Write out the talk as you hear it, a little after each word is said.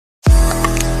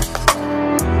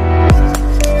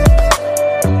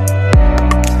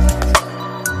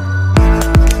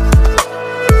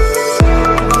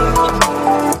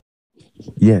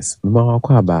Yes, no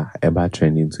about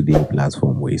trending today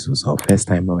platform ways. So first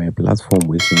time our platform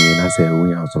ways and I say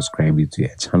we are subscribe to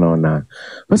your channel now.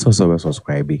 First also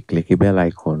subscribe, click the bell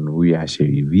icon. We are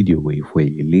sharing video way for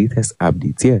your latest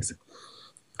updates. Yes.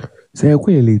 Say so,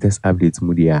 your latest updates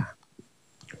Mudia.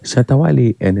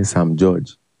 Shattawale and Sam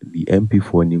George, the MP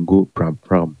for Ningo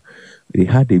Pram. They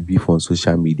had a beef on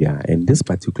social media, and this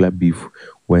particular beef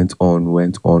went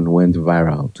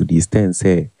viral to the extent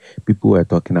say people were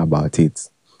talking about it.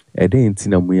 And then in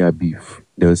Tinamuya beef,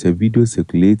 there was a video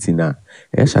circulating now.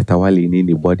 Shattawale in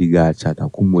the bodyguard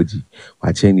Chatakumoji,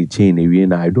 watching the chain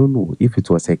arena. I don't know if it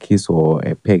was a kiss or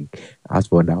a peg. As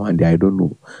for that one, I don't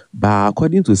know. But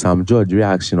according to some judge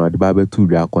reaction or the Bible 2,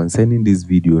 they are concerning this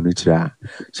video,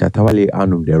 Shattawale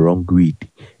annum the wrong greed.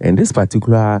 And this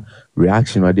particular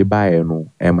reaction or the buyer,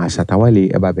 Emma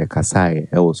Shattawale Ebabe Kasai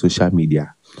or social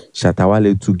media.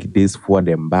 Shattawale took this for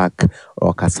them back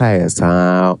or Kasai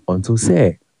until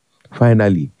say.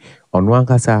 Finally, on one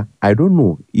kasa, I don't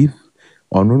know if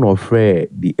on one of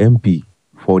the MP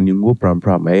for Ningo Pram,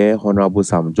 Honorable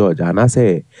Sam George, and I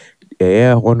say,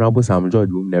 Honorable Sam George,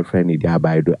 whom friend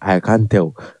I can't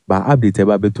tell, but update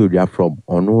about Betoria from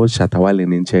on Shattawale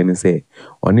in China say,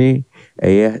 on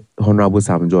Honorable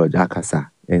Sam George, Akasa,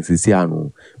 and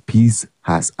Siciano, peace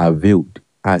has availed.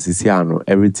 As Siciano,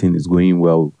 everything is going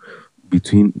well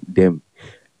between them.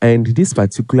 And this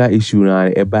particular issue now,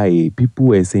 people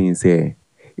were saying, say,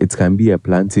 it can be a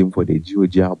planting for the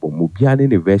Goerge album. Mubian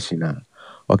in the version.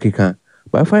 Okay,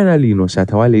 but finally,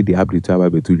 Shattawale, the update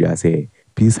about Betulia say,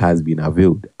 peace has been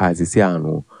availed. As he say,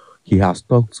 he has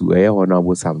talked to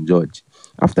Honorable Sam George.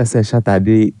 After say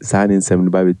Saturday, signing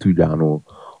 7 by Betulia,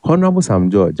 Honorable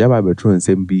Sam George, Jabba Betron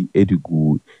Sembi,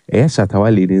 Edigu,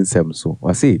 Shattawale in Semso,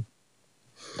 or say,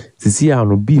 Sisi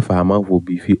no beef a man for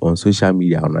beefy on social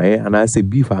media and I say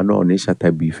beef no on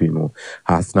shatter beef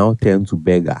has now turned to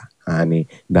beggar and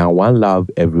now one love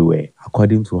everywhere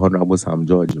according to Honorable Sam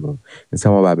George and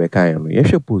some of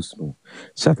Babeka post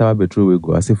Shattawale Betro we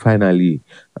go. I say finally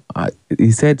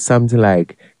he said something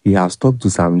like he has talked to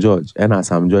Sam George and as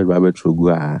Sam George Babetro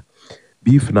go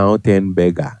beef now turned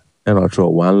beggar. And also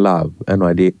one love and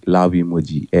they love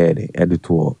emoji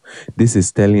editor. This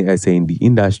is telling us in the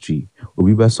industry,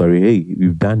 sorry, hey,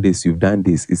 you've done this.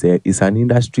 It's an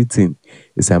industry thing.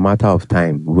 It's a matter of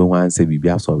time. We want to say we be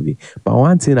solved. But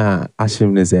one thing I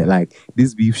assume is like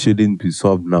this beef shouldn't be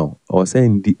solved now. Or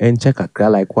saying the end check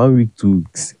like 1 week, 2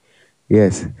 weeks.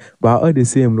 Yes, but all the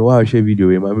same, no I share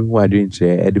video. My people are doing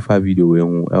share edify video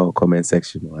in comment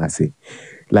section. I say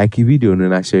like a video,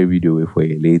 no I share video for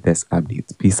your latest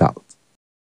updates. Peace out.